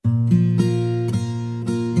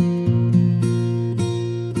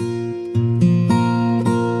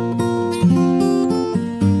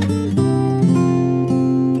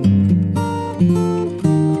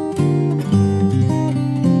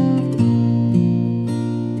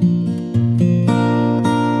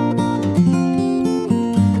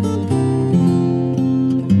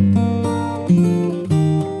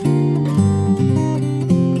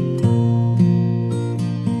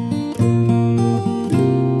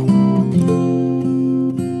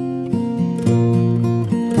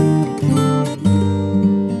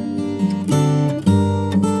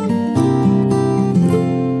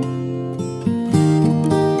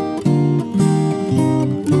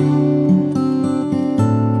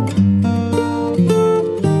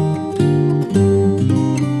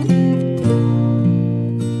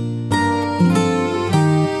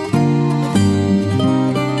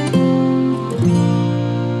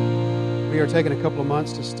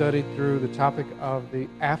months to study through the topic of the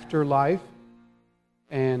afterlife,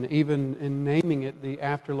 and even in naming it the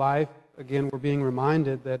afterlife, again, we're being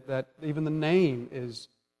reminded that even the name is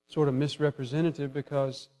sort of misrepresentative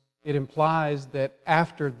because it implies that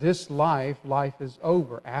after this life, life is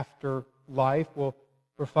over. After life, well,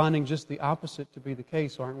 we're finding just the opposite to be the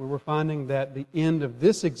case, aren't we? We're finding that the end of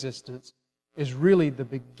this existence is really the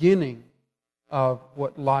beginning of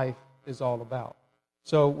what life is all about.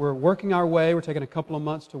 So we're working our way. We're taking a couple of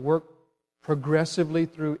months to work progressively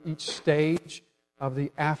through each stage of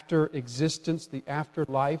the after existence, the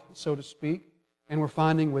afterlife, so to speak. And we're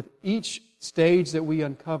finding with each stage that we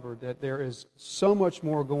uncover that there is so much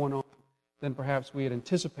more going on than perhaps we had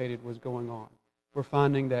anticipated was going on. We're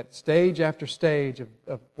finding that stage after stage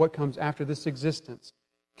of what comes after this existence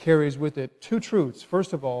carries with it two truths.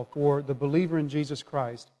 First of all, for the believer in Jesus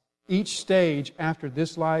Christ, each stage after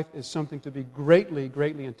this life is something to be greatly,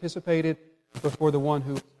 greatly anticipated, but for the one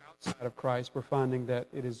who is outside of Christ, we're finding that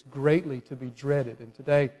it is greatly to be dreaded. And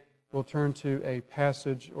today, we'll turn to a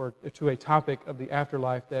passage or to a topic of the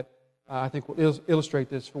afterlife that I think will illustrate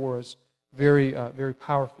this for us very, very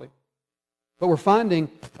powerfully. But we're finding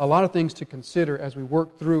a lot of things to consider as we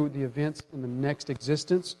work through the events in the next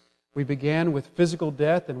existence. We began with physical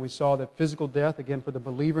death, and we saw that physical death, again, for the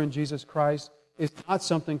believer in Jesus Christ, is not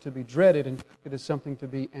something to be dreaded, and it is something to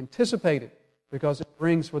be anticipated, because it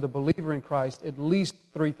brings for the believer in Christ at least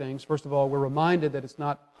three things. First of all, we're reminded that it's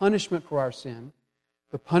not punishment for our sin.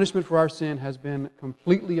 The punishment for our sin has been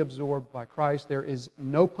completely absorbed by Christ. There is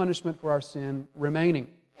no punishment for our sin remaining.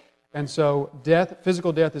 And so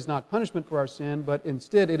physical death is not punishment for our sin, but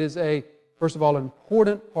instead it is first of all, an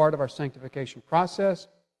important part of our sanctification process.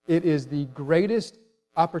 It is the greatest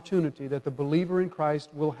opportunity that the believer in Christ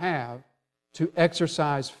will have to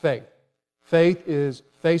exercise faith. Faith is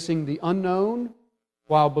facing the unknown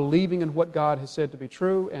while believing in what God has said to be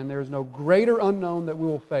true, and there is no greater unknown that we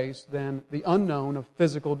will face than the unknown of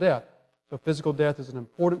physical death. So physical death is an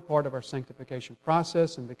important part of our sanctification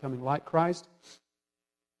process and becoming like Christ.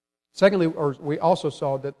 Secondly, we also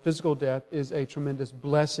saw that physical death is a tremendous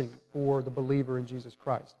blessing for the believer in Jesus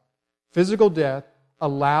Christ. Physical death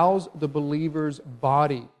allows the believer's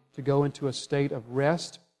body to go into a state of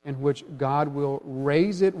rest in which God will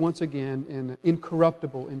raise it once again in an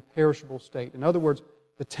incorruptible, imperishable state. In other words,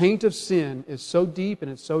 the taint of sin is so deep and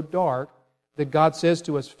it's so dark that God says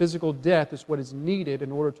to us physical death is what is needed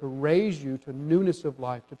in order to raise you to newness of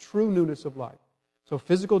life, to true newness of life. So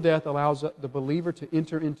physical death allows the believer to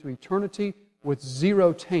enter into eternity with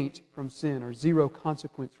zero taint from sin or zero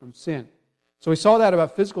consequence from sin. So we saw that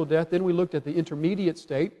about physical death. Then we looked at the intermediate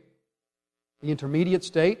state. The intermediate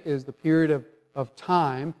state is the period of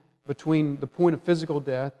time between the point of physical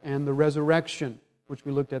death and the resurrection, which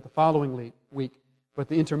we looked at the following week. But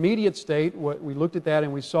the intermediate state, we looked at that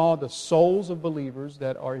and we saw the souls of believers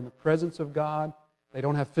that are in the presence of God. They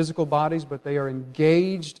don't have physical bodies, but they are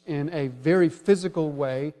engaged in a very physical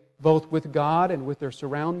way, both with God and with their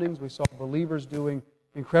surroundings. We saw believers doing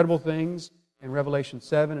incredible things in Revelation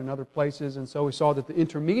 7 and other places. And so we saw that the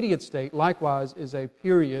intermediate state, likewise, is a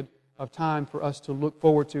period of time for us to look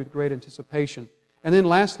forward to with great anticipation. And then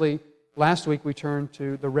lastly, last week we turned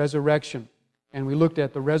to the resurrection. And we looked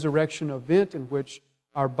at the resurrection event in which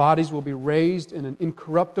our bodies will be raised in an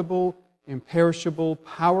incorruptible, imperishable,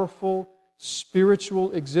 powerful,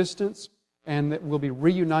 spiritual existence, and that we'll be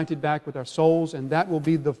reunited back with our souls, and that will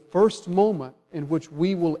be the first moment in which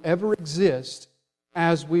we will ever exist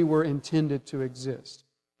as we were intended to exist,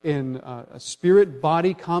 in a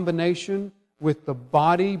spirit-body combination with the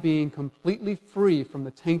body being completely free from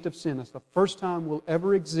the taint of sin. That's the first time we'll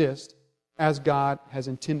ever exist as God has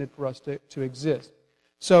intended for us to exist.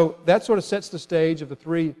 So that sort of sets the stage of the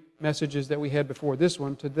three messages that we had before this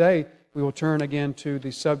one. Today, we will turn again to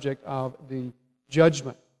the subject of the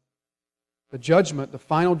judgment. The judgment, the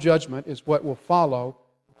final judgment, is what will follow,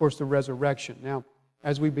 of course, the resurrection. Now,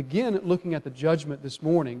 as we begin looking at the judgment this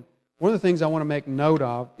morning, one of the things I want to make note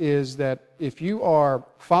of is that if you are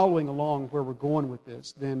following along where we're going with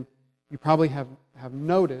this, then you probably have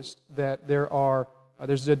noticed that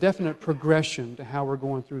there's a definite progression to how we're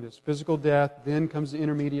going through this. Physical death, then comes the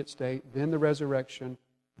intermediate state, then the resurrection,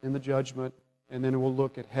 then the judgment, and then we'll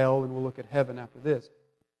look at hell and we'll look at heaven after this.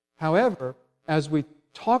 However, as we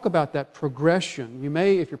talk about that progression, you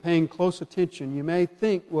may, if you're paying close attention, you may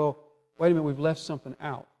think, well, wait a minute, we've left something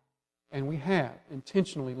out. And we have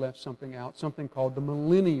intentionally left something out, something called the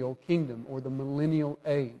millennial kingdom or the millennial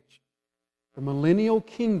age. The millennial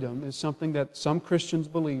kingdom is something that some Christians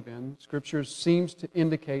believe in. Scripture seems to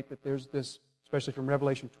indicate that there's this, especially from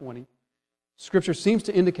Revelation 20, Scripture seems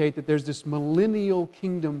to indicate that there's this millennial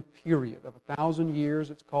kingdom period of 1,000 years,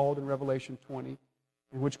 it's called in Revelation 20,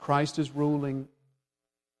 in which Christ is ruling.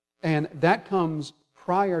 And that comes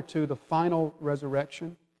prior to the final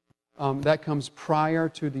resurrection. That comes prior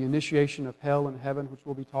to the initiation of hell and heaven, which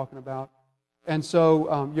we'll be talking about. And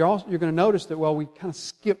so you're going to notice that, well, we kind of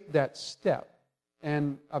skipped that step.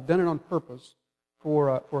 And I've done it on purpose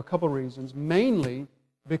for a couple of reasons. Mainly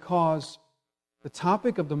because the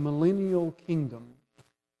topic of the millennial kingdom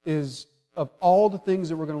is, of all the things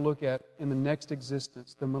that we're going to look at in the next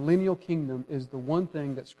existence, the millennial kingdom is the one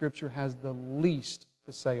thing that Scripture has the least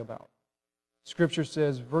to say about. Scripture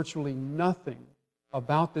says virtually nothing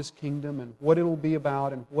about this kingdom and what it'll be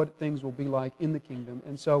about and what things will be like in the kingdom.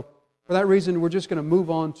 And so, for that reason, we're just going to move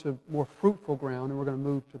on to more fruitful ground, and we're going to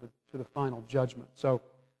move to the final judgment. So,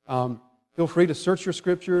 feel free to search your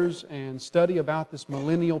Scriptures and study about this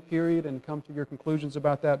millennial period and come to your conclusions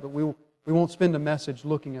about that, but we won't spend a message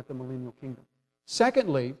looking at the millennial kingdom.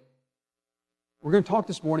 Secondly, we're going to talk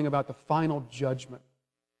this morning about the final judgment.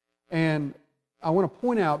 And I want to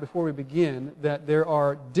point out before we begin that there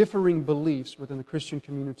are differing beliefs within the Christian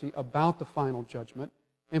community about the final judgment,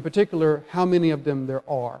 in particular, how many of them there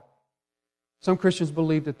are. Some Christians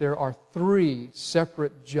believe that there are 3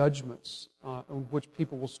 separate judgments in which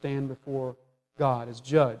people will stand before God as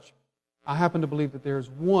judge. I happen to believe that there is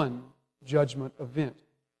one judgment event.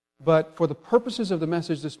 But for the purposes of the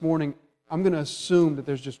message this morning, I'm going to assume that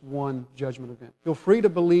there's just one judgment event. Feel free to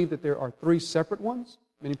believe that there are 3 separate ones.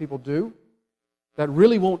 Many people do. That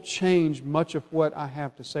really won't change much of what I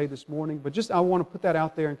have to say this morning, but just I want to put that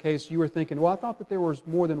out there in case you were thinking, well, I thought that there was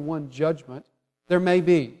more than one judgment. There may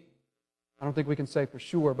be. I don't think we can say for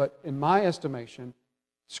sure, but in my estimation,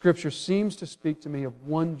 Scripture seems to speak to me of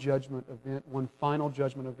one judgment event, one final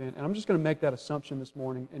judgment event, and I'm just going to make that assumption this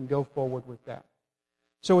morning and go forward with that.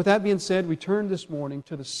 So with that being said, we turn this morning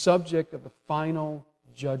to the subject of the final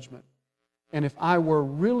judgment. And if I were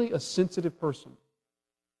really a sensitive person,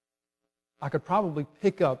 I could probably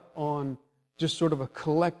pick up on just sort of a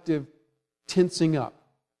collective tensing up,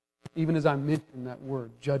 even as I mentioned that word,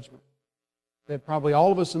 judgment. That probably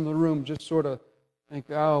all of us in the room just sort of think,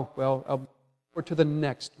 oh, well, I'll go to the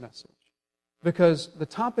next message. Because the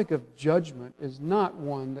topic of judgment is not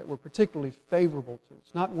one that we're particularly favorable to.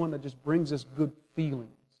 It's not one that just brings us good feelings.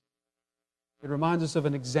 It reminds us of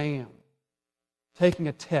an exam, taking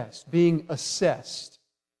a test, being assessed.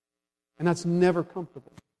 And that's never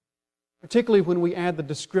comfortable. Particularly when we add the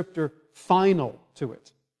descriptor final to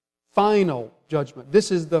it. Final judgment.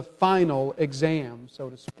 This is the final exam, so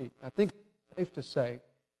to speak. I think it's safe to say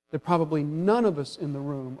that probably none of us in the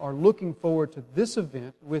room are looking forward to this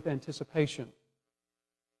event with anticipation.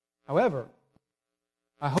 However,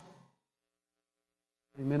 I hope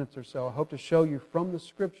in minutes or so, I hope to show you from the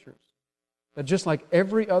Scriptures that just like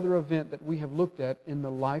every other event that we have looked at in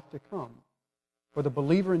the life to come, for the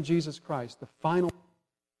believer in Jesus Christ, the final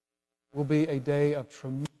will be a day of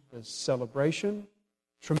tremendous celebration,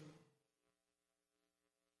 tremendous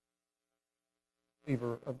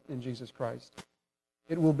believer in Jesus Christ.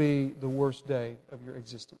 It will be the worst day of your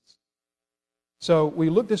existence. So we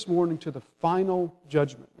look this morning to the final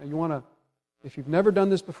judgment. Now you want to, if you've never done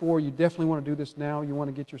this before, you definitely want to do this now. You want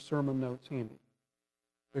to get your sermon notes handy,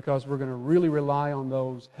 because we're going to really rely on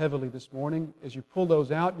those heavily this morning. As you pull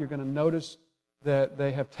those out, you're going to notice that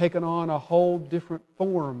they have taken on a whole different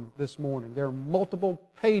form this morning. There are multiple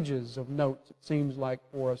pages of notes, it seems like,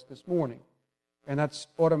 for us this morning. And that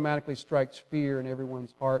automatically strikes fear in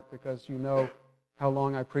everyone's heart, because you know how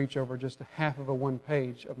long I preach over just a half of a one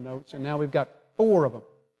page of notes, and now we've got 4 of them.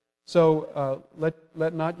 So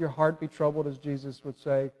let not your heart be troubled, as Jesus would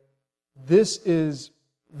say. This is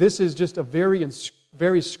just a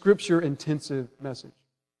very Scripture-intensive message.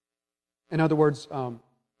 In other words,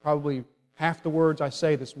 probably half the words I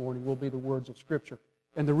say this morning will be the words of Scripture.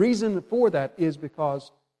 And the reason for that is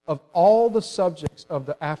because of all the subjects of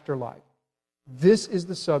the afterlife, this is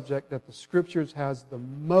the subject that the Scriptures has the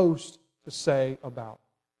most to say about.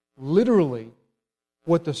 Literally,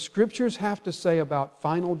 what the Scriptures have to say about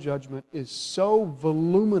final judgment is so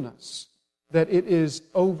voluminous that it is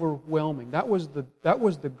overwhelming. That was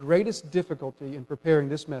the greatest difficulty in preparing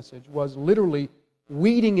this message, was literally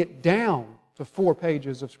weeding it down to 4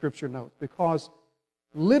 pages of Scripture notes, because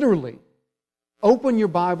literally, open your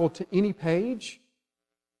Bible to any page,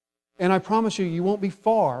 and I promise you, you won't be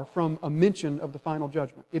far from a mention of the final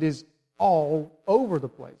judgment. It is all over the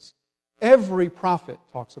place. Every prophet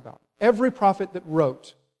talks about it. Every prophet that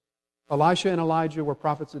wrote, Elisha and Elijah were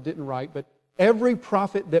prophets that didn't write, but every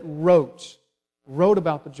prophet that wrote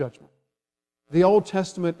about the judgment. The Old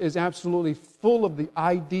Testament is absolutely full of the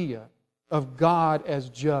idea of God as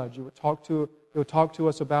judge. It would talk to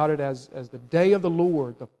us about it as the day of the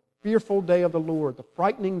Lord, the fearful day of the Lord, the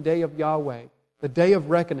frightening day of Yahweh, the day of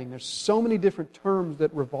reckoning. There's so many different terms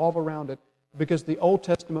that revolve around it because the Old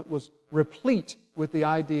Testament was replete with the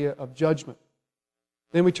idea of judgment.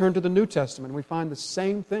 Then we turn to the New Testament and we find the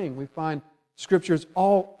same thing. We find Scriptures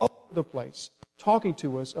all over the place talking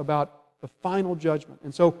to us about the final judgment.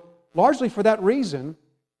 And so, largely for that reason,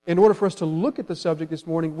 in order for us to look at the subject this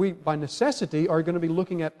morning, we, by necessity, are going to be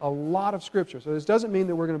looking at a lot of Scripture. So this doesn't mean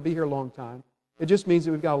that we're going to be here a long time. It just means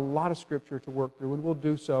that we've got a lot of Scripture to work through, and we'll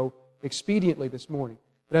do so expediently this morning.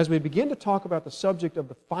 But as we begin to talk about the subject of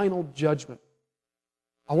the final judgment,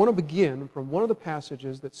 I want to begin from one of the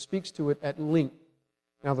passages that speaks to it at length.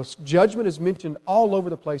 Now, the judgment is mentioned all over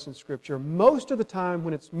the place in Scripture. Most of the time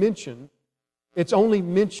when it's mentioned, it's only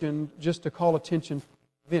mentioned just to call attention to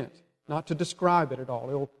the event, not to describe it at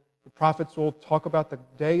all. The prophets will talk about the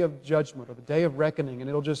day of judgment or the day of reckoning, and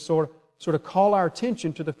it'll just sort of call our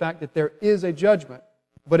attention to the fact that there is a judgment,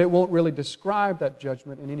 but it won't really describe that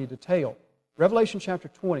judgment in any detail. Revelation chapter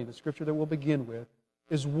 20, the Scripture that we'll begin with,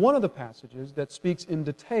 is one of the passages that speaks in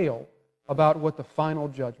detail about what the final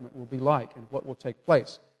judgment will be like and what will take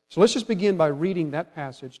place. So let's just begin by reading that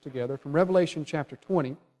passage together from Revelation chapter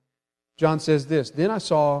 20. John says this, "Then I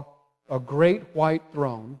saw a great white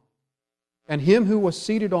throne, and Him who was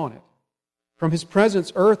seated on it. From His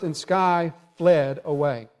presence earth and sky fled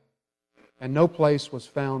away, and no place was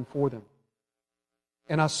found for them.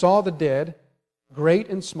 And I saw the dead, great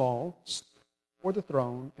and small, before the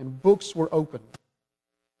throne, and books were opened.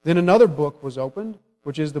 Then another book was opened,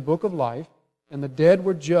 which is the book of life, and the dead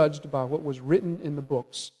were judged by what was written in the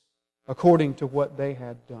books, according to what they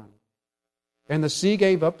had done. And the sea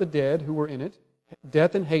gave up the dead who were in it.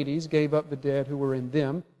 Death and Hades gave up the dead who were in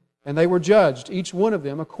them, and they were judged, each one of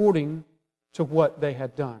them according to what they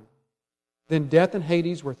had done. Then death and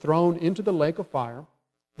Hades were thrown into the lake of fire.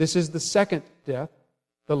 This is the second death,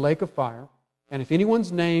 the lake of fire. And if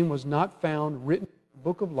anyone's name was not found written in the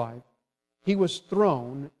book of life, he was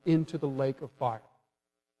thrown into the lake of fire."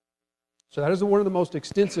 So that is one of the most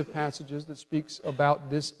extensive passages that speaks about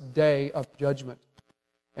this day of judgment.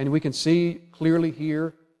 And we can see clearly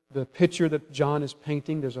here the picture that John is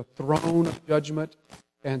painting. There's a throne of judgment,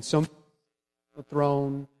 and some the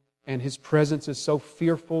throne, and His presence is so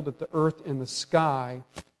fearful that the earth and the sky.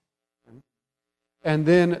 And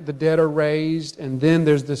then the dead are raised, and then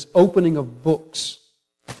there's this opening of books.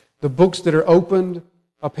 The books that are opened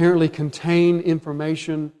apparently contain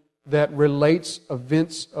information that relates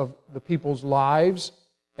events of the people's lives.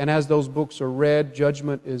 And as those books are read,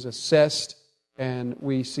 judgment is assessed, and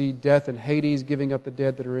we see death and Hades giving up the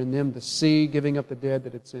dead that are in them, the sea giving up the dead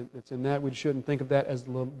that's in that. We shouldn't think of that as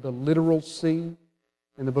the literal sea.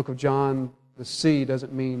 In the book of John, the sea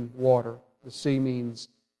doesn't mean water. The sea means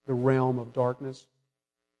the realm of darkness.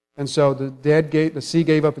 And so the sea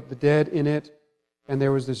gave up the dead in it, and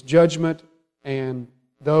there was this judgment, and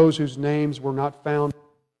those whose names were not found in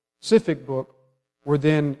the specific book were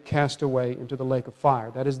then cast away into the lake of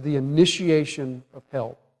fire. That is the initiation of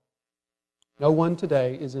hell. No one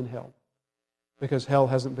today is in hell because hell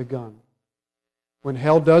hasn't begun. When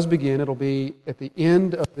hell does begin, it'll be at the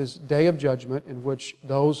end of this day of judgment in which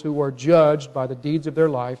those who are judged by the deeds of their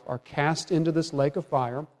life are cast into this lake of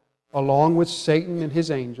fire along with Satan and his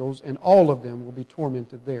angels, and all of them will be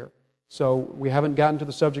tormented there. So we haven't gotten to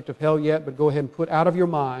the subject of hell yet, but go ahead and put out of your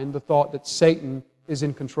mind the thought that Satan is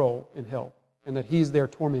in control in hell and that he's there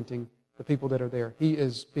tormenting the people that are there. He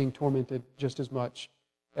is being tormented just as much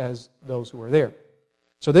as those who are there.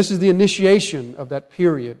 So this is the initiation of that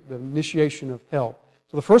period, the initiation of hell.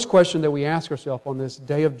 So the first question that we ask ourselves on this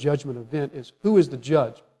day of judgment event is, who is the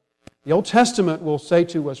judge? The Old Testament will say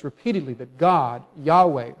to us repeatedly that God,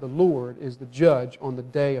 Yahweh, the Lord, is the judge on the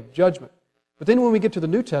day of judgment. But then when we get to the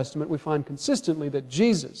New Testament, we find consistently that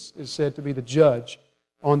Jesus is said to be the judge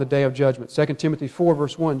on the day of judgment. 2 Timothy 4,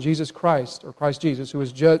 verse 1, Jesus Christ, or Christ Jesus, who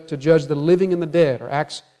is to judge the living and the dead. Or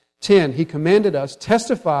Acts 10, He commanded us,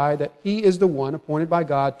 testify that He is the one appointed by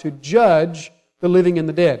God to judge the living and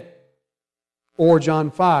the dead. Or John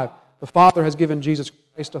 5, the Father has given Jesus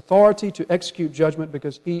Christ authority to execute judgment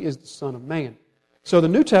because He is the Son of Man. So the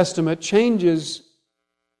New Testament changes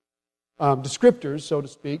descriptors, so to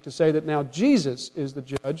speak, to say that now Jesus is the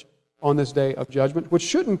judge on this day of judgment, which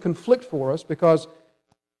shouldn't conflict for us because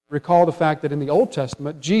recall the fact that in the Old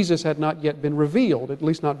Testament, Jesus had not yet been revealed, at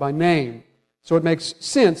least not by name. So it makes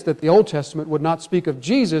sense that the Old Testament would not speak of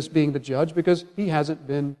Jesus being the judge because He hasn't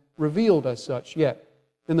been revealed as such yet.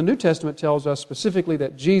 Then the New Testament tells us specifically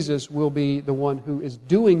that Jesus will be the one who is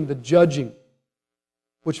doing the judging,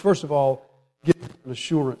 which first of all gives an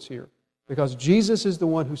assurance here. because Jesus is the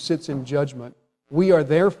one who sits in judgment, we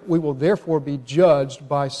will therefore be judged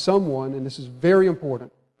by someone, and this is very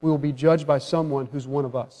important, we will be judged by someone who's one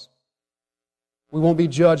of us. We won't be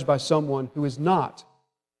judged by someone who is not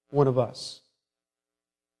one of us.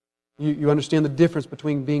 You understand the difference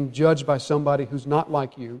between being judged by somebody who's not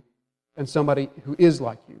like you and somebody who is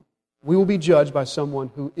like you. We will be judged by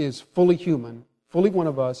someone who is fully human, fully one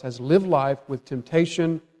of us, has lived life with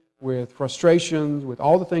temptation, with frustrations, with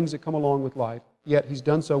all the things that come along with life, yet He's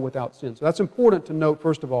done so without sin. So that's important to note,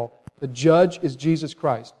 first of all. The judge is Jesus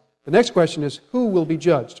Christ. The next question is, who will be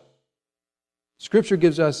judged? Scripture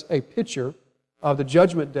gives us a picture of the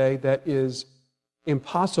judgment day that is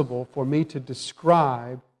impossible for me to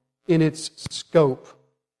describe in its scope,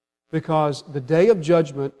 because the day of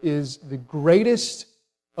judgment is the greatest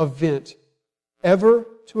event ever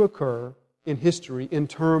to occur in history in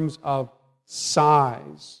terms of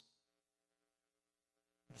size.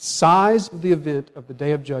 The size of the event of the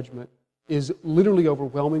day of judgment is literally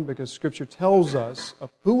overwhelming, because Scripture tells us of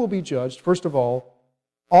who will be judged. First of all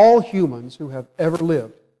humans who have ever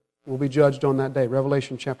lived will be judged on that day.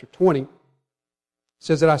 Revelation chapter 20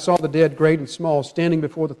 says that I saw the dead, great and small, standing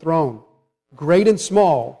before the throne. Great and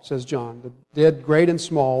small, says John. The dead, great and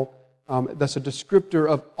small, that's a descriptor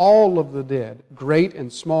of all of the dead. Great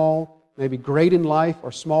and small, maybe great in life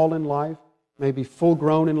or small in life, maybe full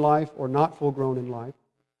grown in life or not full grown in life.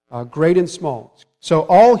 Great and small. So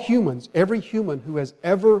all humans, every human who has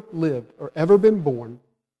ever lived or ever been born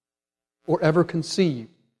or ever conceived,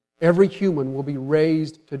 every human will be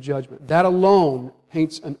raised to judgment. That alone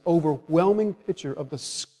paints an overwhelming picture of the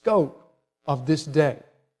scope of this day.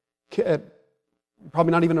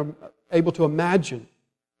 Probably not even able to imagine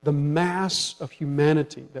the mass of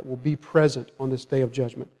humanity that will be present on this day of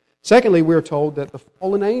judgment. Secondly, we are told that the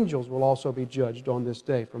fallen angels will also be judged on this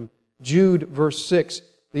day. From Jude, verse 6,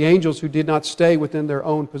 the angels who did not stay within their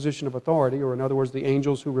own position of authority, or in other words, the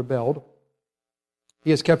angels who rebelled,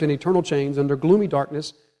 He has kept in eternal chains under gloomy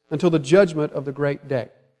darkness until the judgment of the great day.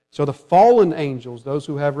 So the fallen angels, those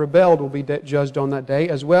who have rebelled, will be judged on that day,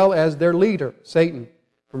 as well as their leader, Satan.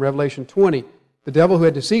 From Revelation 20, the devil who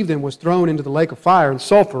had deceived them was thrown into the lake of fire and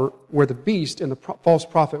sulfur, where the beast and the false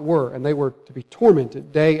prophet were, and they were to be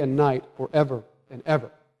tormented day and night forever and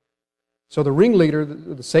ever. So the ringleader,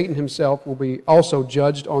 the Satan himself, will be also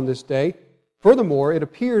judged on this day. Furthermore, it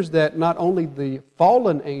appears that not only the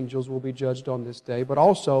fallen angels will be judged on this day, but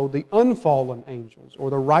also the unfallen angels, or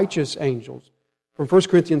the righteous angels. From 1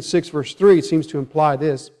 Corinthians 6, verse 3, it seems to imply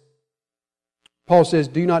this. Paul says,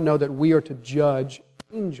 "Do you not know that we are to judge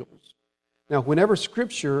angels?" Now, whenever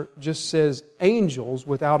Scripture just says angels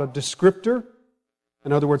without a descriptor,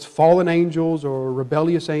 in other words, fallen angels or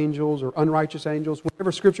rebellious angels or unrighteous angels,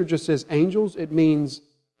 whenever Scripture just says angels, it means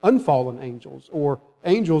unfallen angels or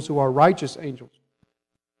angels who are righteous angels.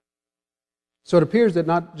 So it appears that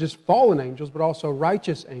not just fallen angels, but also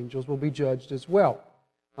righteous angels will be judged as well.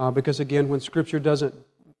 Because again, when Scripture doesn't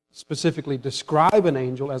specifically describe an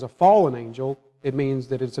angel as a fallen angel, it means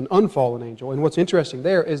that it's an unfallen angel. And what's interesting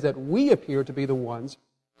there is that we appear to be the ones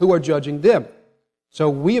who are judging them. So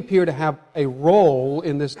we appear to have a role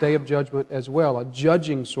in this day of judgment as well, a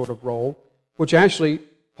judging sort of role, which actually,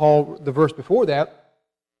 Paul, the verse before that,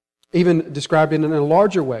 even described it in a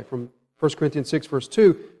larger way. From 1 Corinthians 6, verse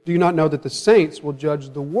 2, "Do you not know that the saints will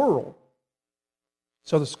judge the world?"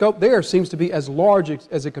 So the scope there seems to be as large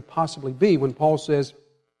as it could possibly be when Paul says,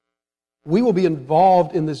 we will be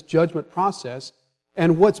involved in this judgment process,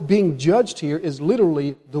 and what's being judged here is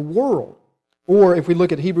literally the world. Or if we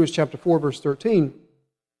look at Hebrews chapter 4, verse 13,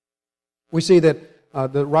 we see that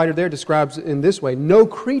the writer there describes it in this way, "No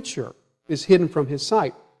creature is hidden from His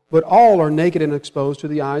sight, but all are naked and exposed to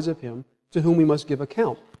the eyes of Him to whom we must give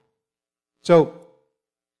account." So,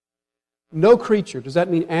 no creature, does that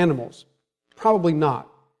mean animals? Probably not.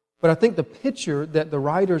 But I think the picture that the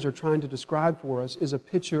writers are trying to describe for us is a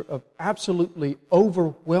picture of absolutely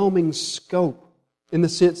overwhelming scope, in the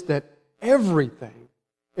sense that everything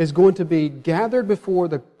is going to be gathered before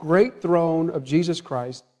the great throne of Jesus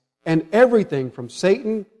Christ, and everything from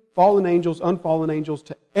Satan, fallen angels, unfallen angels,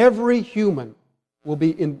 to every human will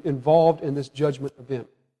be involved in this judgment event.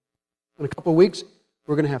 In a couple of weeks,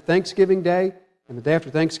 we're going to have Thanksgiving Day, and the day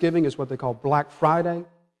after Thanksgiving is what they call Black Friday.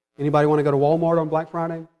 Anybody want to go to Walmart on Black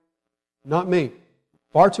Friday? Not me.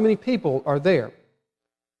 Far too many people are there.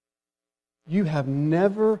 You have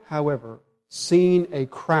never, however, seen a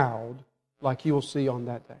crowd like you will see on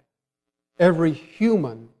that day. Every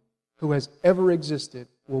human who has ever existed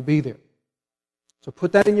will be there. So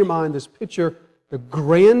put that in your mind, this picture, the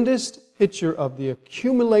grandest picture of the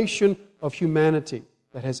accumulation of humanity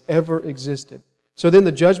that has ever existed. So then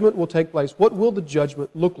the judgment will take place. What will the judgment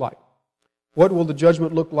look like? What will the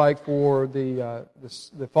judgment look like for the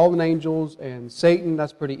fallen angels and Satan?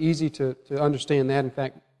 That's pretty easy to understand that. In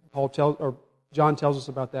fact, John tells us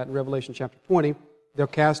about that in Revelation chapter 20. They're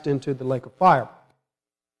cast into the lake of fire.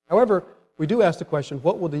 However, we do ask the question,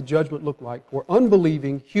 what will the judgment look like for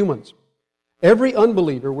unbelieving humans? Every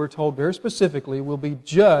unbeliever, we're told very specifically, will be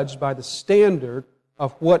judged by the standard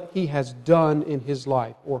of what he has done in his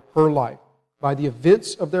life or her life, by the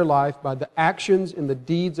events of their life, by the actions and the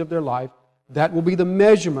deeds of their life. That will be the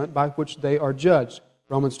measurement by which they are judged.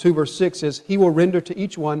 Romans 2 verse 6 says, He will render to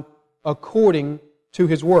each one according to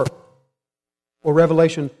his work. Or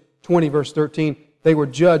Revelation 20 verse 13, they were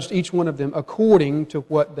judged, each one of them, according to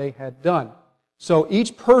what they had done. So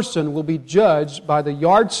each person will be judged by the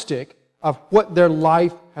yardstick of what their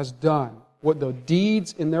life has done, what the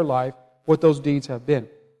deeds in their life, what those deeds have been.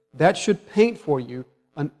 That should paint for you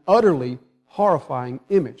an utterly horrifying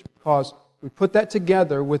image, because we put that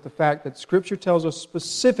together with the fact that Scripture tells us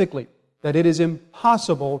specifically that it is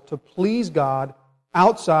impossible to please God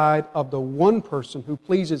outside of the one person who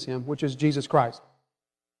pleases Him, which is Jesus Christ.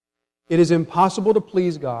 It is impossible to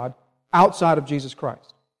please God outside of Jesus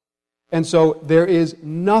Christ. And so there is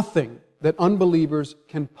nothing that unbelievers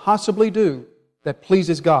can possibly do that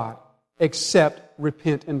pleases God except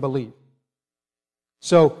repent and believe.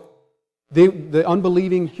 So the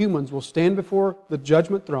unbelieving humans will stand before the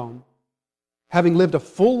judgment throne having lived a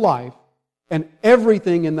full life, and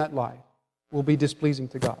everything in that life will be displeasing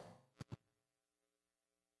to God.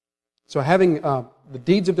 So having the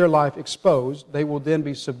deeds of their life exposed, they will then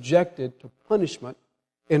be subjected to punishment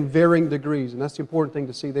in varying degrees. And that's the important thing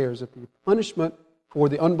to see there, is that the punishment for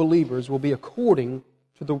the unbelievers will be according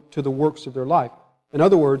to the works of their life. In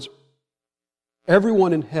other words,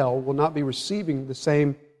 everyone in hell will not be receiving the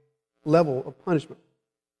same level of punishment.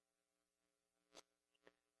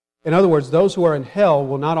 In other words, those who are in hell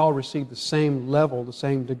will not all receive the same level, the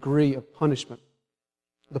same degree of punishment.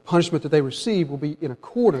 The punishment that they receive will be in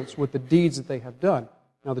accordance with the deeds that they have done.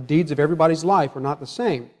 Now, the deeds of everybody's life are not the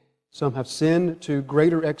same. Some have sinned to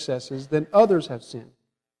greater excesses than others have sinned.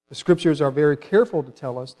 The Scriptures are very careful to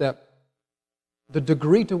tell us that the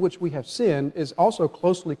degree to which we have sinned is also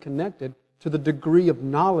closely connected to the degree of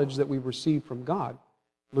knowledge that we've received from God.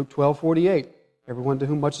 Luke 12:48, everyone to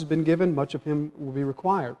whom much has been given, much of him will be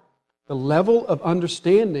required. The level of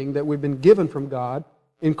understanding that we've been given from God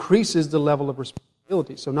increases the level of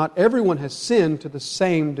responsibility. So not everyone has sinned to the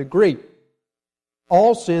same degree.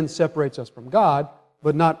 All sin separates us from God,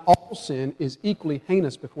 but not all sin is equally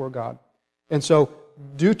heinous before God. And so,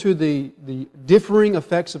 due to the differing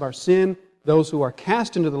effects of our sin, those who are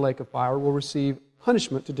cast into the lake of fire will receive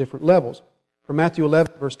punishment to different levels. From Matthew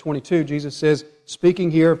 11, verse 22, Jesus says,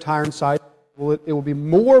 speaking here of Tyre and Sidon, it will be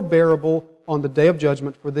more bearable on the day of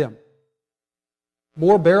judgment for them.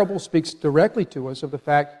 More bearable speaks directly to us of the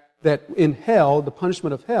fact that in hell, the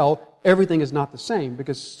punishment of hell, everything is not the same,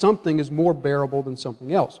 because something is more bearable than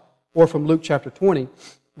something else. Or from Luke chapter 20,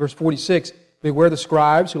 verse 46, beware the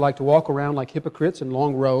scribes who like to walk around like hypocrites in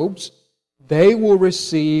long robes. They will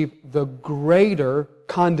receive the greater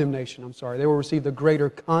condemnation. They will receive the greater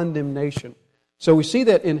condemnation. So we see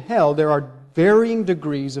that in hell there are varying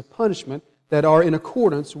degrees of punishment that are in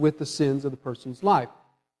accordance with the sins of the person's life.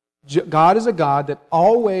 God is a God that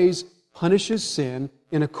always punishes sin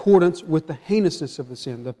in accordance with the heinousness of the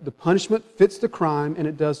sin. The punishment fits the crime, and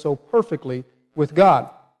it does so perfectly with God.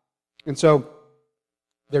 And so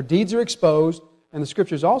their deeds are exposed, and the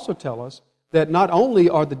Scriptures also tell us that not only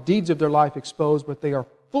are the deeds of their life exposed, but they are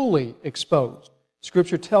fully exposed.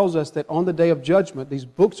 Scripture tells us that on the day of judgment, these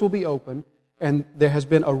books will be opened, and there has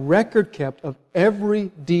been a record kept of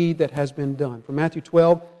every deed that has been done. From Matthew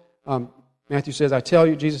 12, Matthew says,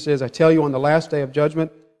 Jesus says, I tell you, on the last day of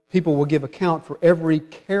judgment, people will give account for every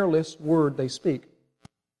careless word they speak.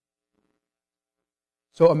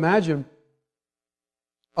 So imagine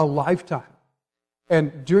a lifetime.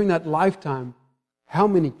 And during that lifetime, how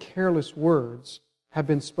many careless words have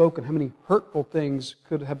been spoken? How many hurtful things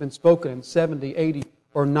could have been spoken in 70, 80,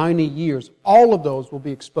 or 90 years? All of those will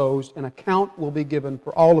be exposed, and account will be given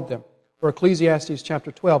for all of them. For Ecclesiastes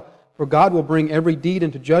chapter 12, for God will bring every deed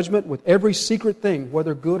into judgment with every secret thing,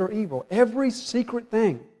 whether good or evil. Every secret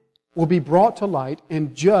thing will be brought to light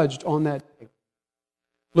and judged on that day.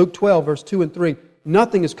 Luke 12, verse 2 and 3,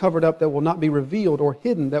 nothing is covered up that will not be revealed, or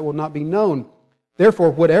hidden that will not be known. Therefore,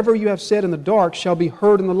 whatever you have said in the dark shall be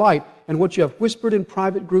heard in the light, and what you have whispered in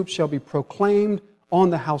private groups shall be proclaimed on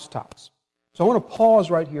the housetops. So I want to pause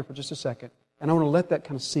right here for just a second, and I want to let that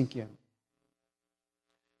kind of sink in.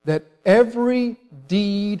 That every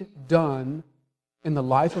deed done in the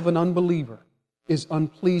life of an unbeliever is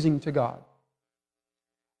unpleasing to God.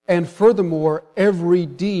 And furthermore, every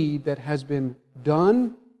deed that has been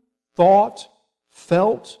done, thought,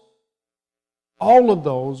 felt, all of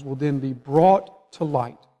those will then be brought to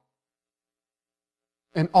light.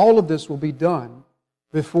 And all of this will be done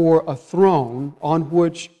before a throne on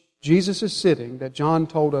which Jesus is sitting, that John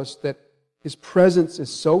told us that His presence is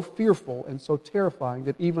so fearful and so terrifying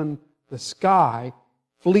that even the sky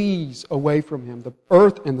flees away from Him. The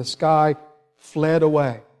earth and the sky fled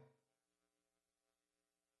away.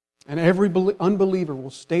 And every unbeliever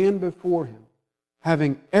will stand before Him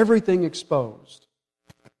having everything exposed.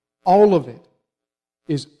 All of it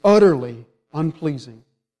is utterly unpleasing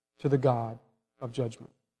to the God of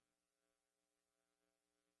judgment.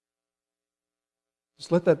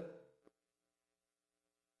 Just let that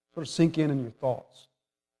sort of sink in your thoughts.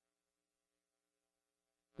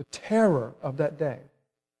 The terror of that day.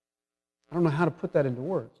 I don't know how to put that into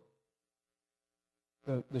words.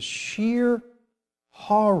 The sheer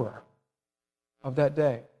horror of that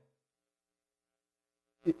day.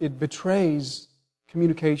 It betrays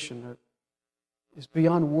communication. It's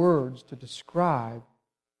beyond words to describe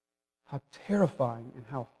how terrifying and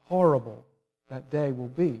how horrible that day will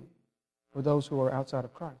be for those who are outside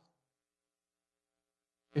of Christ.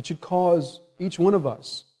 It should cause each one of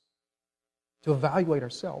us to evaluate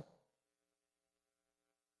ourselves.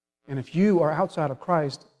 And if you are outside of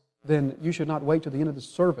Christ, then you should not wait till the end of the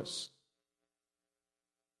service,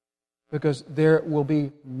 because there will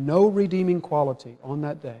be no redeeming quality on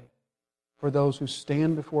that day for those who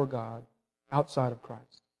stand before God outside of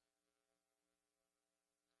Christ.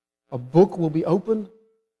 A book will be opened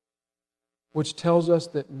which tells us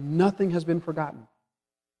that nothing has been forgotten.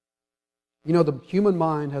 You know, the human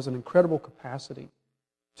mind has an incredible capacity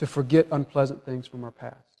to forget unpleasant things from our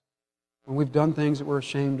past. When we've done things that we're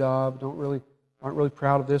ashamed of, aren't really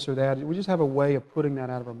proud of this or that, we just have a way of putting that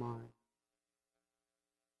out of our mind.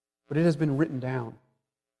 But it has been written down.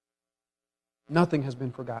 Nothing has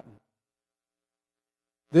been forgotten.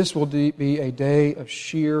 This will be a day of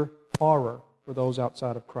sheer horror for those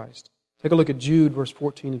outside of Christ. Take a look at Jude, verse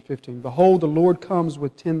 14 and 15. Behold, the Lord comes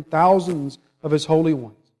with 10,000s of His holy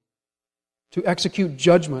ones to execute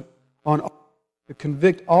judgment on all, to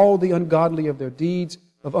convict all the ungodly of their deeds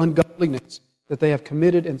of ungodliness that they have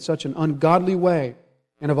committed in such an ungodly way,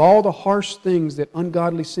 and of all the harsh things that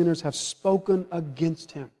ungodly sinners have spoken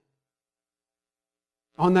against Him.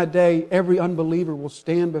 On that day, every unbeliever will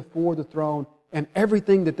stand before the throne, and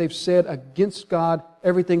everything that they've said against God,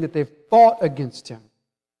 everything that they've thought against Him,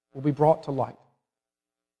 will be brought to light.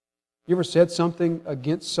 You ever said something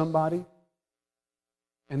against somebody,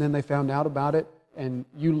 and then they found out about it, and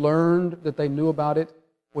you learned that they knew about it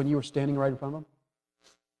when you were standing right in front of them?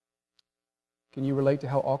 Can you relate to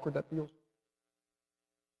how awkward that feels?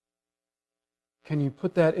 Can you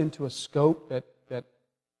put that into a scope that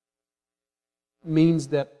means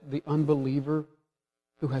that the unbeliever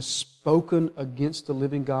who has spoken against the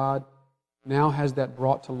living God now has that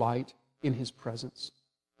brought to light in his presence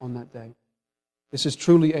on that day? This is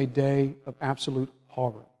truly a day of absolute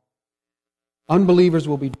horror. Unbelievers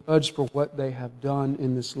will be judged for what they have done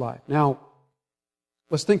in this life. Now,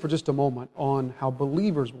 let's think for just a moment on how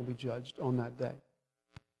believers will be judged on that day.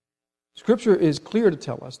 Scripture is clear to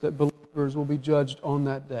tell us that believers will be judged on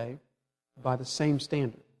that day by the same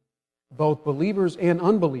standard. Both believers and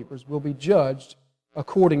unbelievers will be judged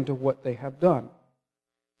according to what they have done.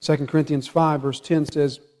 2 Corinthians 5 verse 10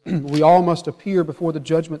 says, we all must appear before the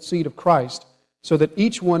judgment seat of Christ, so that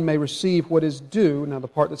each one may receive what is due. Now the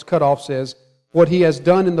part that's cut off says, what he has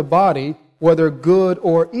done in the body, whether good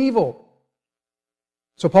or evil.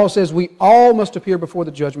 So Paul says we all must appear before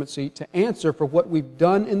the judgment seat to answer for what we've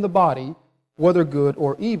done in the body, whether good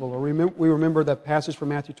or evil. Or we remember that passage from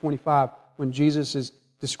Matthew 25 when Jesus is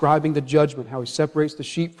describing the judgment, how He separates the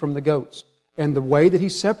sheep from the goats. And the way that He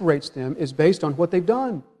separates them is based on what they've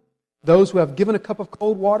done. Those who have given a cup of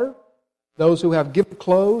cold water, those who have given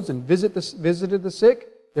clothes and visited the sick,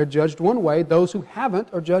 they're judged one way. Those who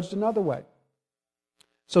haven't are judged another way.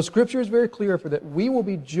 So Scripture is very clear for that we will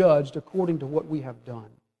be judged according to what we have done.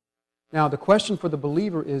 Now, the question for the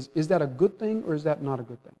believer is that a good thing or is that not a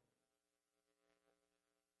good thing?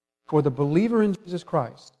 For the believer in Jesus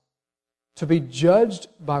Christ, to be judged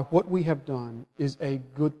by what we have done is a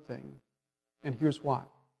good thing. And here's why.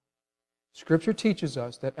 Scripture teaches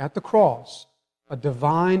us that at the cross, a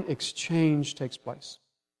divine exchange takes place.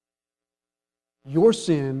 Your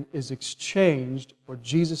sin is exchanged for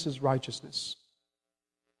Jesus' righteousness.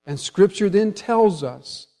 And Scripture then tells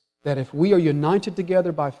us that if we are united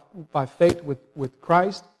together by faith with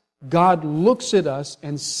Christ, God looks at us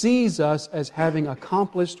and sees us as having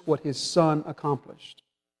accomplished what His Son accomplished.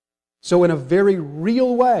 So in a very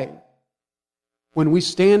real way, when we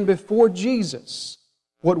stand before Jesus,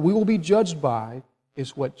 what we will be judged by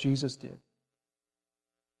is what Jesus did.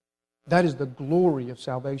 That is the glory of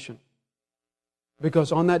salvation.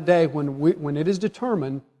 Because on that day, when it is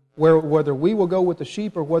determined whether we will go with the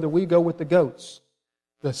sheep or whether we go with the goats,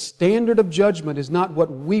 the standard of judgment is not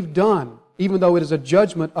what we've done, even though it is a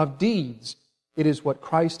judgment of deeds. It is what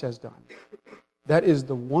Christ has done. That is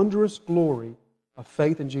the wondrous glory of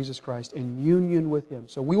faith in Jesus Christ and union with Him.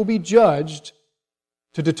 So we will be judged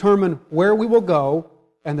to determine where we will go,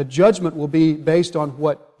 and the judgment will be based on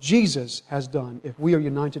what Jesus has done if we are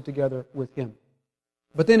united together with Him.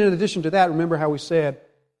 But then in addition to that, remember how we said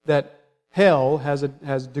that hell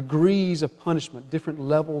has degrees of punishment, different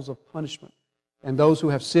levels of punishment. And those who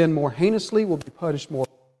have sinned more heinously will be punished more.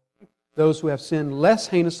 Those who have sinned less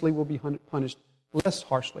heinously will be punished less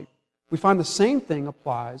harshly. We find the same thing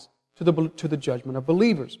applies to the judgment of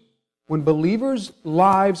believers. When believers'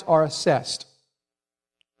 lives are assessed,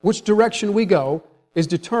 which direction we go is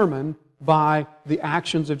determined by the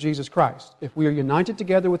actions of Jesus Christ. If we are united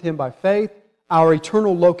together with Him by faith, our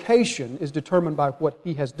eternal location is determined by what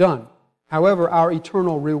He has done. However, our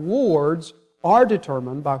eternal rewards are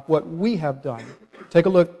determined by what we have done. Take a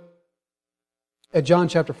look at John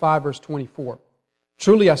chapter 5, verse 24.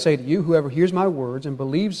 Truly I say to you, whoever hears my words and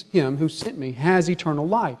believes Him who sent me has eternal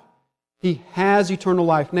life. He has eternal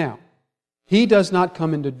life now. He does not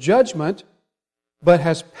come into judgment, but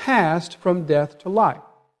has passed from death to life.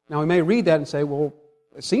 Now we may read that and say, well,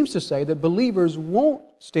 it seems to say that believers won't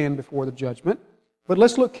stand before the judgment. But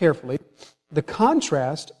let's look carefully. The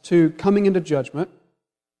contrast to coming into judgment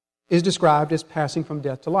is described as passing from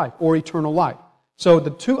death to life, or eternal life. So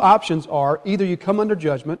the two options are either you come under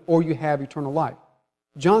judgment or you have eternal life.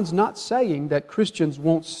 John's not saying that Christians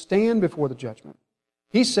won't stand before the judgment.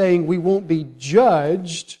 He's saying we won't be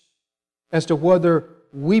judged as to whether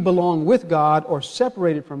we belong with God or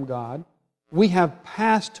separated from God. We have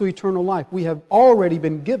passed to eternal life. We have already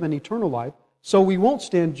been given eternal life, so we won't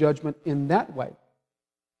stand judgment in that way.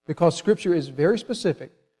 Because Scripture is very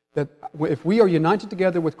specific that if we are united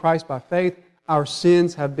together with Christ by faith, our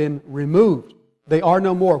sins have been removed. They are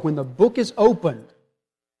no more. When the book is opened,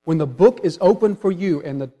 when the book is open for you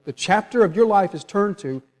and the chapter of your life is turned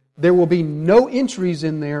to, there will be no entries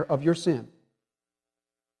in there of your sin.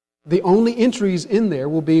 The only entries in there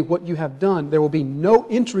will be what you have done. There will be no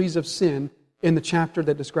entries of sin in the chapter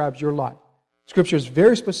that describes your life. Scripture is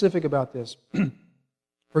very specific about this.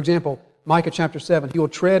 For example, Micah chapter 7, He will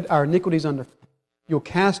tread our iniquities under. You'll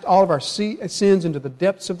cast all of our sins into the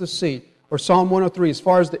depths of the sea. Or Psalm 103, as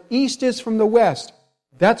far as the east is from the west,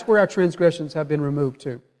 that's where our transgressions have been removed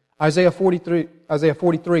to. Isaiah 43,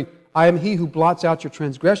 I am He who blots out your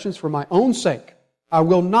transgressions for my own sake. I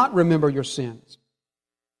will not remember your sins.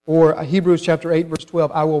 Or Hebrews chapter 8, verse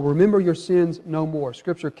 12, I will remember your sins no more.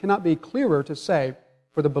 Scripture cannot be clearer to say,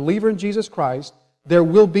 for the believer in Jesus Christ, there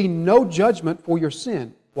will be no judgment for your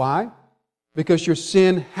sin. Why? Because your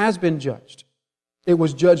sin has been judged. It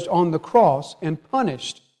was judged on the cross and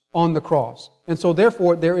punished on the cross. And so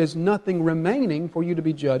therefore, there is nothing remaining for you to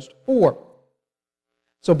be judged for.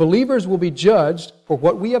 So believers will be judged for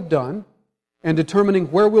what we have done, and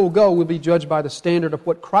determining where we'll go will be judged by the standard of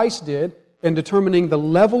what Christ did, and determining the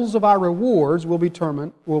levels of our rewards will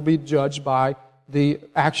be judged by the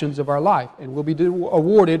actions of our life, and we'll be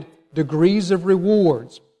awarded degrees of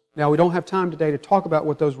rewards. Now, we don't have time today to talk about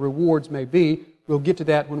what those rewards may be. We'll get to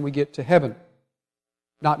that when we get to heaven.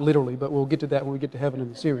 Not literally, but we'll get to that when we get to heaven in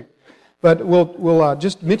the series. But we'll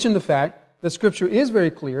just mention the fact that Scripture is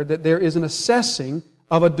very clear that there is an assessing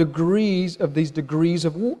of these degrees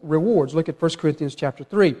of rewards. Look at 1 Corinthians chapter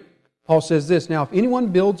 3. Paul says this, now if anyone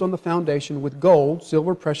builds on the foundation with gold,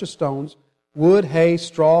 silver, precious stones, wood, hay,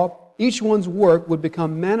 straw, each one's work would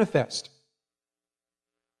become manifest.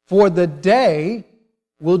 For the day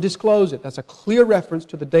will disclose it. That's a clear reference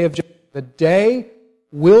to the day of judgment. The day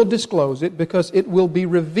will disclose it because it will be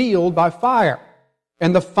revealed by fire.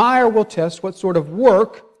 And the fire will test what sort of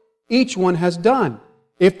work each one has done.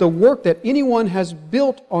 If the work that anyone has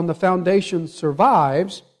built on the foundation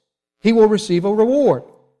survives, he will receive a reward.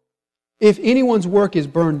 If anyone's work is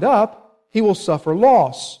burned up, he will suffer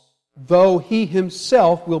loss, though he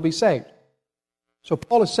himself will be saved. So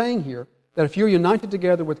Paul is saying here that if you're united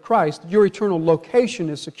together with Christ, your eternal location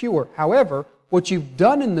is secure. However, what you've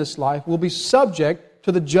done in this life will be subject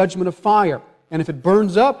to the judgment of fire. And if it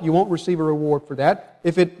burns up, you won't receive a reward for that.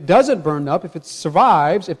 If it doesn't burn up, if it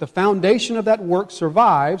survives, if the foundation of that work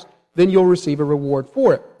survives, then you'll receive a reward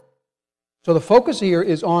for it. So the focus here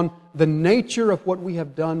is on the nature of what we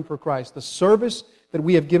have done for Christ, the service that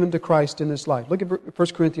we have given to Christ in this life. Look at 1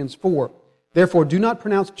 Corinthians 4. Therefore, do not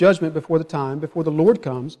pronounce judgment before the time, before the Lord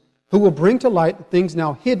comes, who will bring to light the things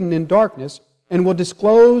now hidden in darkness, and will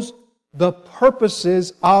disclose the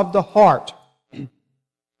purposes of the heart.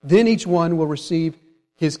 Then each one will receive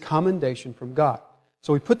his commendation from God.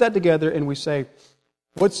 So we put that together and we say,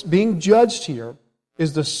 what's being judged here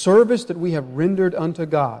is the service that we have rendered unto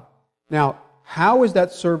God. Now, how is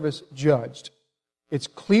that service judged? It's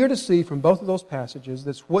clear to see from both of those passages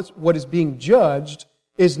that what is being judged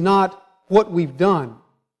is not what we've done,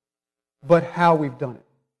 but how we've done it.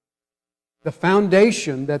 The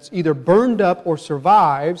foundation that's either burned up or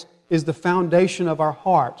survives is the foundation of our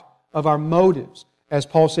heart, of our motives. As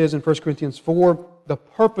Paul says in 1 Corinthians 4, the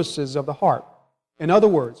purposes of the heart. In other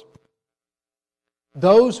words,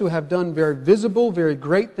 those who have done very visible, very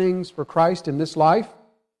great things for Christ in this life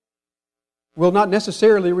will not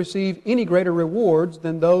necessarily receive any greater rewards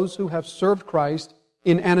than those who have served Christ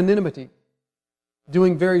in anonymity,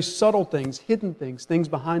 doing very subtle things, hidden things, things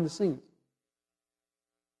behind the scenes.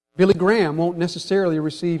 Billy Graham won't necessarily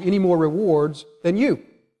receive any more rewards than you,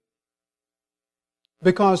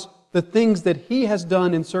 because the things that he has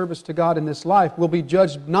done in service to God in this life will be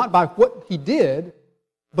judged not by what he did,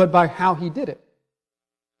 but by how he did it.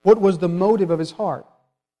 What was the motive of his heart?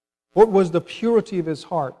 What was the purity of his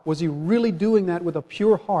heart? Was he really doing that with a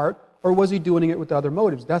pure heart, or was he doing it with other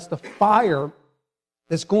motives? That's the fire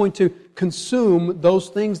that's going to consume those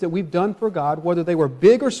things that we've done for God, whether they were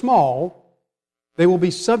big or small. They will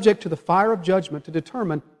be subject to the fire of judgment to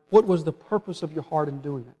determine what was the purpose of your heart in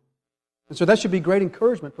doing it. And so that should be great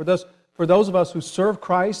encouragement for those of us who serve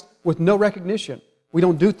Christ with no recognition. We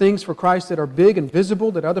don't do things for Christ that are big and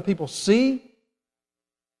visible, that other people see.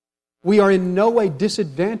 We are in no way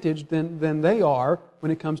disadvantaged than they are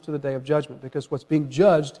when it comes to the day of judgment, because what's being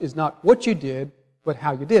judged is not what you did, but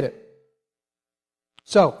how you did it.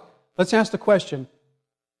 So, let's ask the question,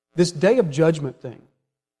 this day of judgment thing,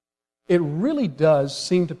 it really does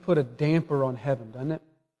seem to put a damper on heaven, doesn't it?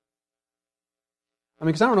 I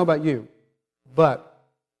mean, because I don't know about you, but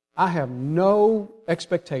I have no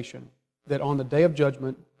expectation that on the day of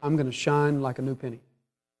judgment I'm going to shine like a new penny.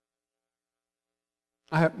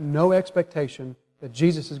 I have no expectation that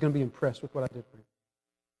Jesus is going to be impressed with what I did for Him.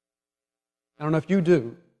 I don't know if you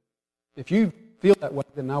do. If you feel that way,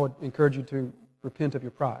 then I would encourage you to repent of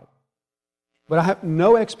your pride. But I have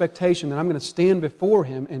no expectation that I'm going to stand before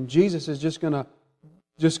Him and Jesus is just going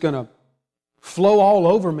to flow all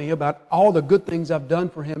over me about all the good things I've done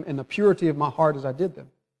for Him and the purity of my heart as I did them.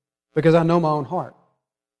 Because I know my own heart.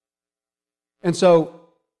 And so,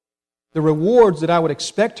 the rewards that I would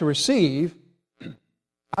expect to receive,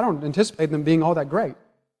 I don't anticipate them being all that great.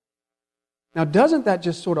 Now, doesn't that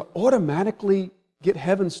just sort of automatically get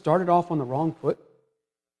heaven started off on the wrong foot?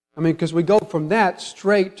 I mean, because we go from that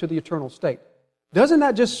straight to the eternal state. Doesn't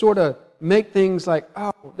that just sort of make things like,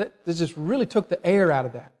 oh, this just really took the air out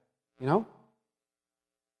of that, you know?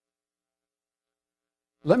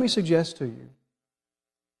 Let me suggest to you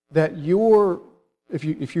that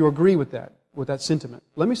if you agree with that sentiment,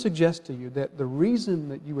 let me suggest to you that the reason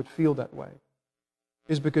that you would feel that way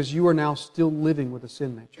is because you are now still living with a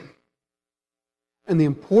sin nature. And the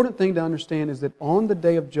important thing to understand is that on the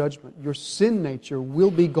day of judgment, your sin nature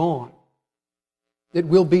will be gone. It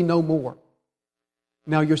will be no more.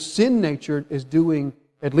 Now, your sin nature is doing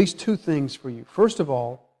at least two things for you. First of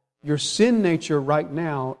all, your sin nature right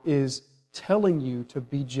now is telling you to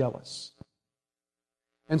be jealous.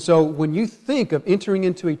 And so when you think of entering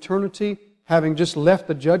into eternity, having just left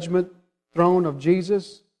the judgment throne of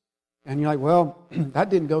Jesus, and you're like, well, that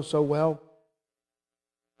didn't go so well.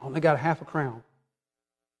 I only got half a crown.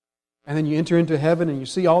 And then you enter into heaven and you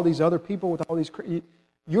see all these other people with all these...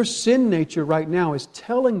 Your sin nature right now is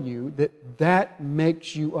telling you that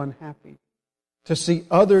makes you unhappy. To see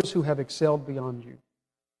others who have excelled beyond you.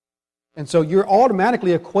 And so you're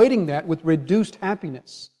automatically equating that with reduced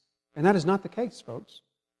happiness. And that is not the case, folks.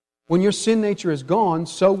 When your sin nature is gone,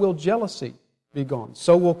 so will jealousy be gone.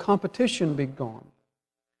 So will competition be gone.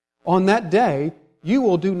 On that day, you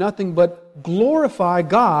will do nothing but glorify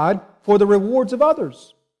God for the rewards of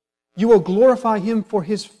others. You will glorify Him for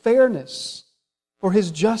His fairness, for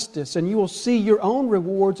His justice, and you will see your own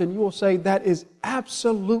rewards and you will say, that is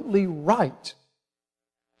absolutely right.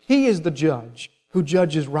 He is the judge who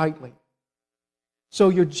judges rightly. So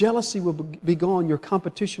your jealousy will be gone, your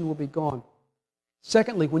competition will be gone.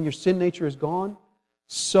 Secondly, when your sin nature is gone,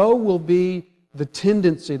 so will be the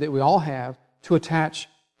tendency that we all have to attach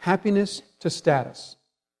happiness to status.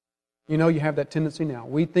 You know, you have that tendency now.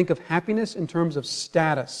 We think of happiness in terms of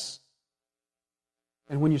status.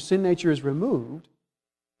 And when your sin nature is removed,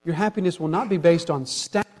 your happiness will not be based on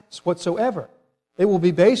stats whatsoever. It will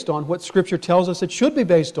be based on what Scripture tells us it should be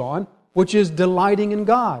based on, which is delighting in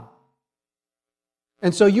God.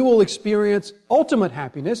 And so you will experience ultimate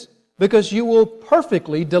happiness because you will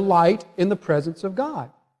perfectly delight in the presence of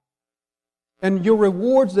God. And your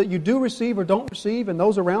rewards that you do receive or don't receive, and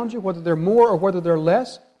those around you, whether they're more or whether they're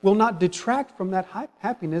less, will not detract from that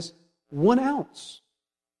happiness 1 ounce.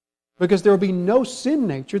 Because there will be no sin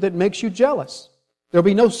nature that makes you jealous. There will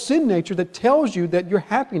be no sin nature that tells you that your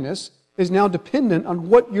happiness is now dependent on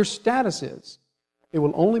what your status is. It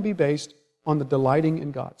will only be based on the delighting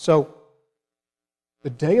in God. So, the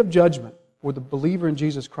day of judgment for the believer in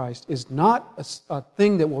Jesus Christ is not a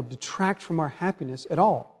thing that will detract from our happiness at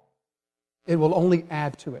all. It will only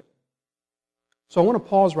add to it. So I want to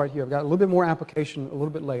pause right here. I've got a little bit more application a little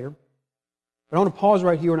bit later. But I want to pause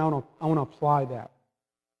right here and I want to apply that.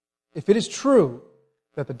 If it is true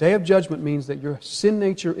that the day of judgment means that your sin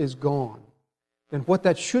nature is gone, then what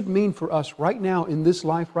that should mean for us right now, in this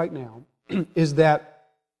life right now, is that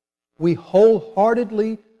we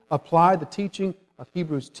wholeheartedly apply the teaching of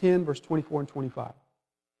Hebrews 10, verse 24 and 25.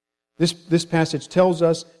 This passage tells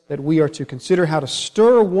us that we are to consider how to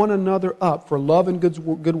stir one another up for love and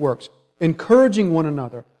good works, encouraging one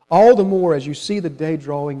another, all the more as you see the day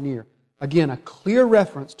drawing near. Again, a clear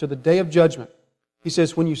reference to the day of judgment. He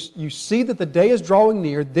says, when you see that the day is drawing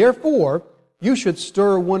near, therefore, you should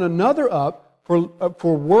stir one another up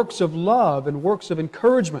for works of love and works of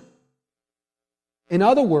encouragement. In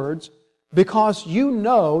other words, because you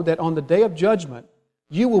know that on the day of judgment,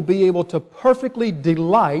 you will be able to perfectly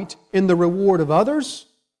delight in the reward of others,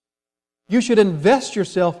 you should invest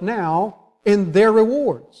yourself now in their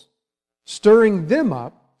rewards, stirring them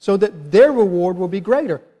up so that their reward will be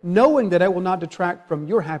greater, knowing that it will not detract from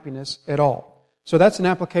your happiness at all. So that's an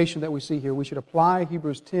application that we see here. We should apply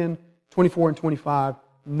Hebrews 10, 24 and 25,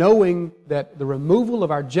 knowing that the removal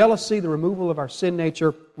of our jealousy, the removal of our sin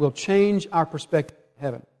nature will change our perspective of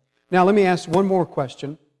heaven. Now let me ask one more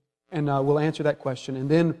question, and we'll answer that question, and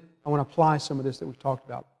then I want to apply some of this that we've talked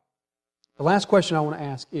about. The last question I want to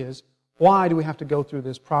ask is, why do we have to go through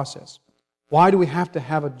this process? Why do we have to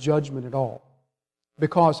have a judgment at all?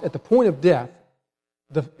 Because at the point of death,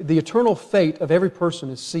 the eternal fate of every person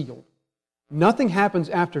is sealed. Nothing happens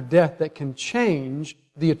after death that can change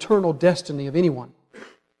the eternal destiny of anyone.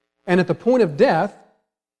 And at the point of death,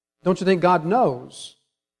 don't you think God knows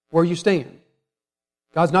where you stand?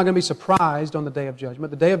 God's not going to be surprised on the day of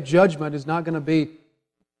judgment. The day of judgment is not going to be,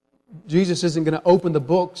 Jesus isn't going to open the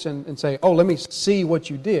books and say, oh, let me see what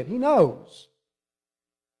you did. He knows.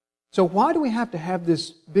 So why do we have to have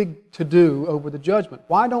this big to-do over the judgment?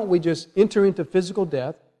 Why don't we just enter into physical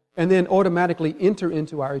death and then automatically enter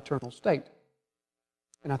into our eternal state?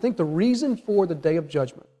 And I think the reason for the day of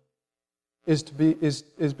judgment is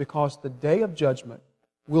because the day of judgment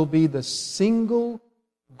will be the single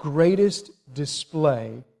greatest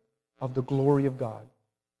display of the glory of God.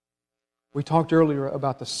 We talked earlier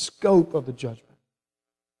about the scope of the judgment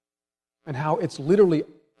and how it's literally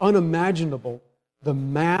unimaginable, the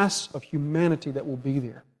mass of humanity that will be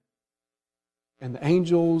there. And the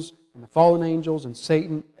angels and the fallen angels and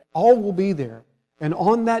Satan, all will be there. And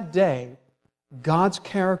on that day, God's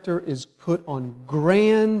character is put on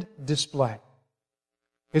grand display.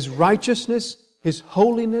 His righteousness, His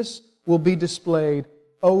holiness will be displayed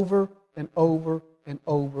over and over and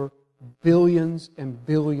over, billions and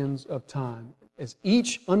billions of times. As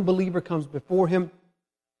each unbeliever comes before Him,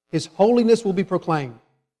 His holiness will be proclaimed.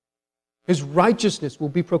 His righteousness will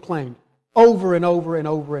be proclaimed over and over and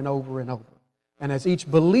over and over and over. And as each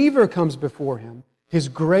believer comes before Him, His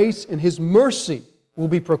grace and His mercy will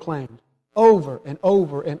be proclaimed over and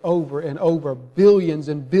over and over and over, billions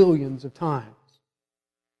and billions of times.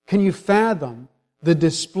 Can you fathom the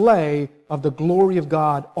display of the glory of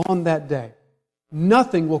God on that day?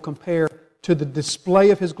 Nothing will compare to the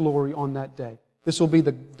display of His glory on that day. This will be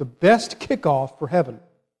the best kickoff for heaven.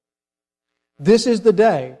 This is the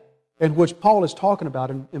day in which Paul is talking about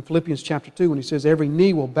in Philippians chapter 2 when he says, every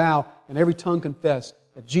knee will bow and every tongue confess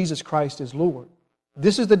that Jesus Christ is Lord.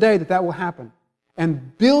 This is the day that will happen.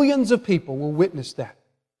 And billions of people will witness that.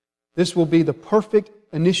 This will be the perfect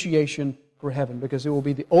initiation for heaven because it will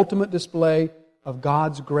be the ultimate display of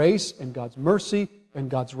God's grace and God's mercy and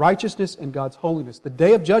God's righteousness and God's holiness. The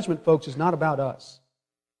day of judgment, folks, is not about us.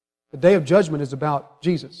 The day of judgment is about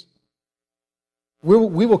Jesus.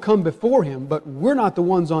 We will come before Him, but we're not the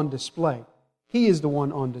ones on display. He is the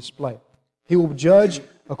one on display. He will judge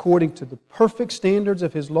according to the perfect standards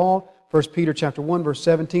of His law. 1 Peter chapter 1, verse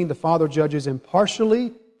 17, the Father judges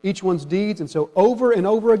impartially each one's deeds. And so over and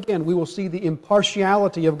over again, we will see the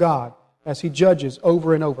impartiality of God as He judges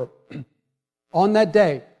over and over. On that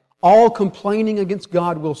day, all complaining against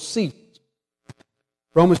God will cease.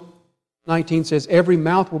 Romans 19 says, every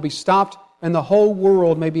mouth will be stopped and the whole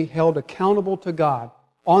world may be held accountable to God.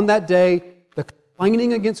 On that day, the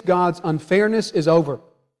complaining against God's unfairness is over.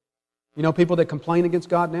 You know people that complain against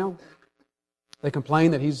God now? They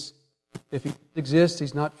complain that if He exists,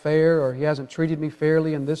 He's not fair, or He hasn't treated me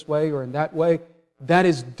fairly in this way or in that way. That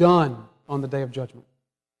is done on the day of judgment.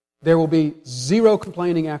 There will be zero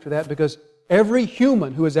complaining after that, because every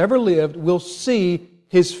human who has ever lived will see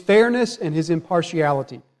His fairness and His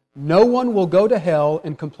impartiality. No one will go to hell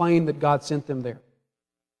and complain that God sent them there.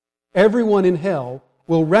 Everyone in hell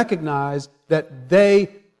will recognize that they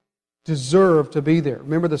deserve to be there.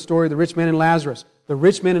 Remember the story of the rich man and Lazarus. The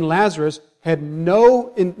rich man and Lazarus had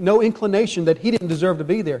no inclination that he didn't deserve to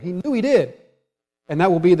be there. He knew he did. And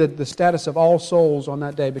that will be the status of all souls on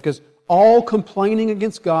that day, because all complaining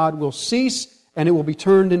against God will cease and it will be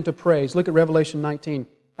turned into praise. Look at Revelation 19.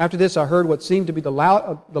 After this I heard what seemed to be the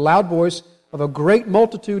loud voice of a great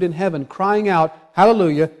multitude in heaven crying out,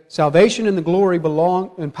 Hallelujah, salvation and the glory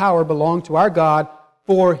and power belong to our God,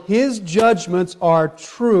 for His judgments are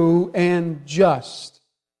true and just.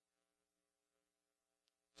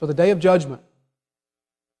 So the day of judgment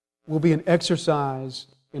will be an exercise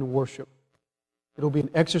in worship. It will be an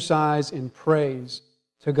exercise in praise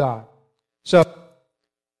to God. So,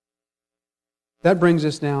 that brings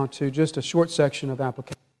us now to just a short section of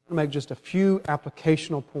application. I'm going to make just a few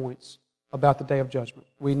applicational points about the day of judgment.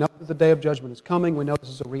 We know that the day of judgment is coming. We know this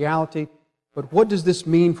is a reality. But what does this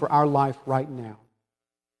mean for our life right now?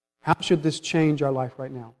 How should this change our life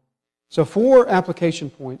right now? So 4 application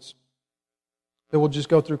points that we'll just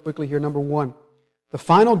go through quickly here. Number 1, the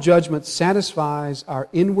final judgment satisfies our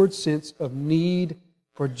inward sense of need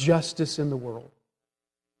for justice in the world.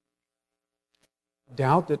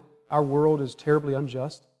 Doubt that our world is terribly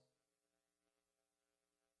unjust,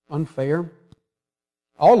 unfair.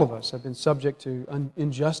 All of us have been subject to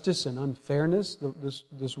injustice and unfairness.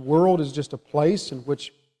 This world is just a place in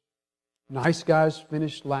which nice guys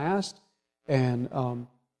finish last, and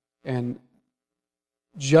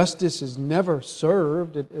justice is never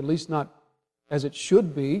served, at least not as it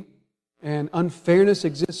should be, and unfairness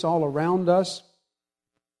exists all around us.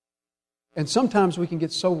 And sometimes we can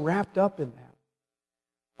get so wrapped up in that.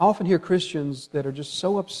 I often hear Christians that are just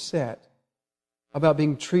so upset about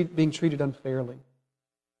being treated unfairly.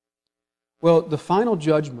 Well, the final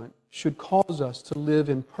judgment should cause us to live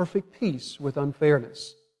in perfect peace with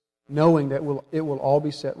unfairness, knowing that it will all be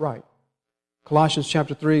set right. Colossians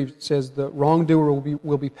chapter 3 says the wrongdoer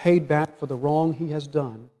will be paid back for the wrong he has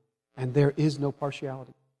done, and there is no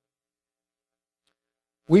partiality.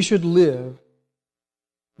 We should live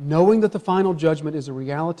knowing that the final judgment is a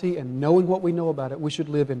reality, and knowing what we know about it. We should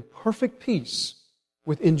live in perfect peace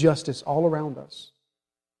with injustice all around us.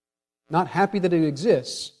 Not happy that it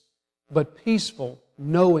exists, but peaceful,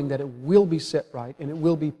 knowing that it will be set right, and it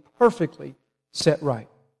will be perfectly set right.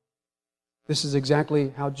 This is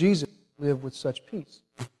exactly how Jesus lived with such peace.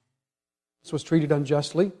 This was treated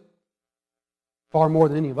unjustly, far more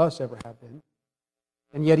than any of us ever have been,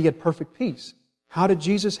 and yet He had perfect peace. How did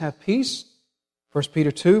Jesus have peace? 1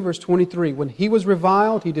 Peter 2, verse 23, when He was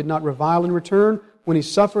reviled, He did not revile in return. When He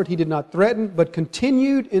suffered, He did not threaten, but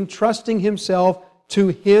continued entrusting Himself to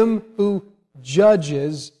Him who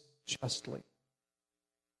judges justly.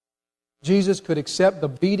 Jesus could accept the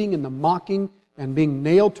beating and the mocking and being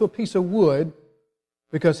nailed to a piece of wood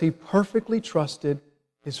because He perfectly trusted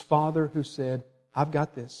His Father who said, I've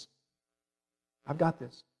got this. I've got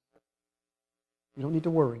this. You don't need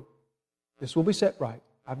to worry. This will be set right.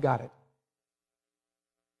 I've got it.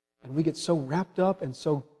 And we get so wrapped up and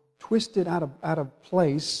so twisted out of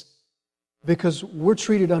place because we're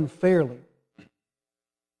treated unfairly.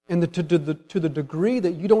 And to the degree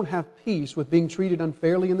that you don't have peace with being treated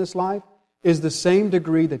unfairly in this life is the same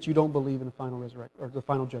degree that you don't believe in the final resurrection or the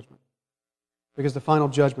final judgment. Because the final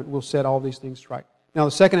judgment will set all these things right. Now,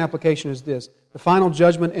 the second application is this. The final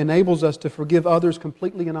judgment enables us to forgive others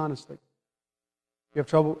completely and honestly.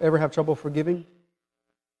 You ever have trouble forgiving?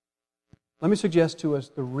 Let me suggest to us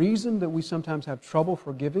the reason that we sometimes have trouble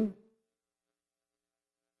forgiving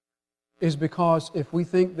is because if we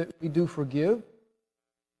think that we do forgive,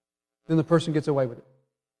 then the person gets away with it.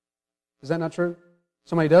 Is that not true?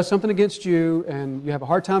 Somebody does something against you and you have a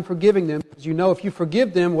hard time forgiving them because you know if you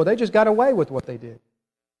forgive them, well, they just got away with what they did.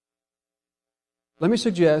 Let me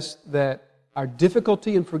suggest that our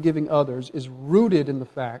difficulty in forgiving others is rooted in the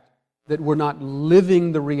fact that we're not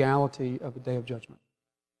living the reality of the day of judgment.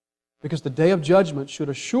 Because the day of judgment should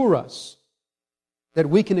assure us that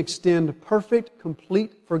we can extend perfect,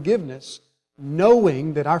 complete forgiveness,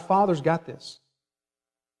 knowing that our Father's got this.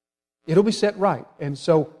 It'll be set right. And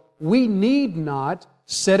so we need not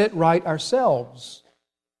set it right ourselves.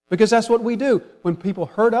 Because that's what we do. When people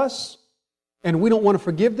hurt us and we don't want to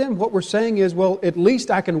forgive them, what we're saying is, well, at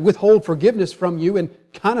least I can withhold forgiveness from you and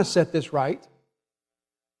kind of set this right.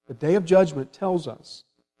 The day of judgment tells us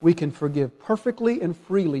we can forgive perfectly and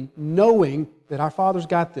freely, knowing that our Father's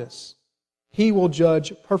got this. He will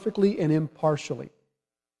judge perfectly and impartially.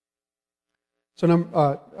 So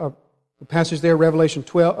the passage there, Romans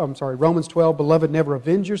 12, Beloved, never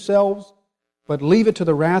avenge yourselves, but leave it to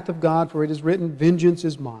the wrath of God, for it is written, Vengeance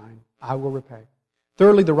is mine, I will repay.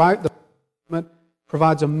 Thirdly, the judgment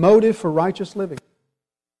provides a motive for righteous living.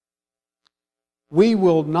 We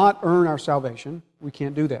will not earn our salvation. We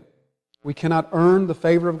can't do that. We cannot earn the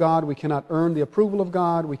favor of God. We cannot earn the approval of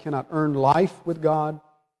God. We cannot earn life with God.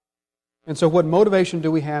 And so what motivation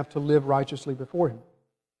do we have to live righteously before Him?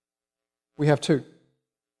 We have two.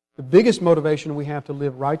 The biggest motivation we have to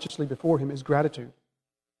live righteously before Him is gratitude.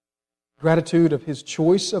 Gratitude of His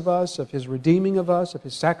choice of us, of His redeeming of us, of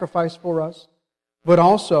His sacrifice for us. But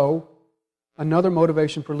also, another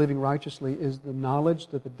motivation for living righteously is the knowledge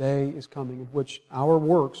that the day is coming in which our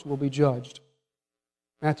works will be judged.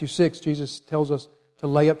 Matthew 6, Jesus tells us to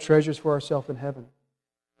lay up treasures for ourselves in heaven.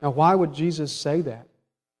 Now, why would Jesus say that?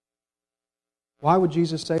 Why would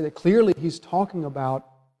Jesus say that? Clearly, He's talking about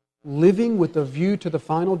living with a view to the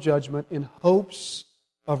final judgment in hopes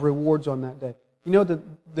of rewards on that day. You know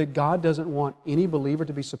that God doesn't want any believer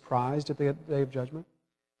to be surprised at the day of judgment?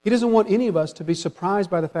 He doesn't want any of us to be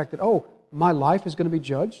surprised by the fact that, oh, my life is going to be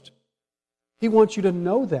judged. He wants you to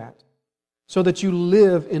know that so that you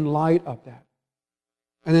live in light of that.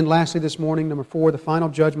 And then lastly this morning, number 4, the final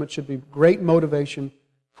judgment should be great motivation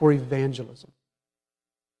for evangelism.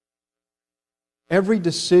 Every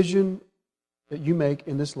decision that you make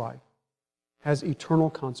in this life has eternal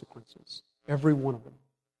consequences. Every one of them.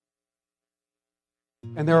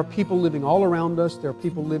 And there are people living all around us. There are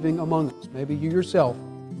people living among us. Maybe you yourself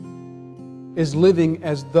is living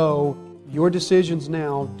as though your decisions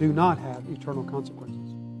now do not have eternal consequences.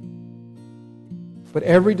 But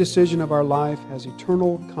every decision of our life has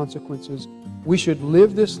eternal consequences. We should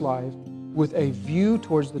live this life with a view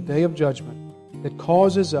towards the day of judgment that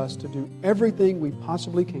causes us to do everything we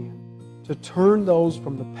possibly can to turn those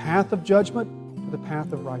from the path of judgment to the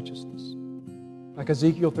path of righteousness. Like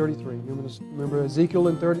Ezekiel 33. Remember Ezekiel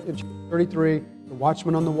in 33, the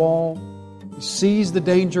watchman on the wall. He sees the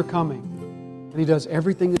danger coming, and he does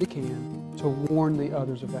everything that he can to warn the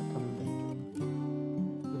others of that coming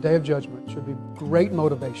danger. The day of judgment should be great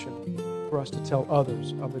motivation for us to tell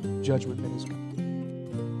others of the judgment that is coming.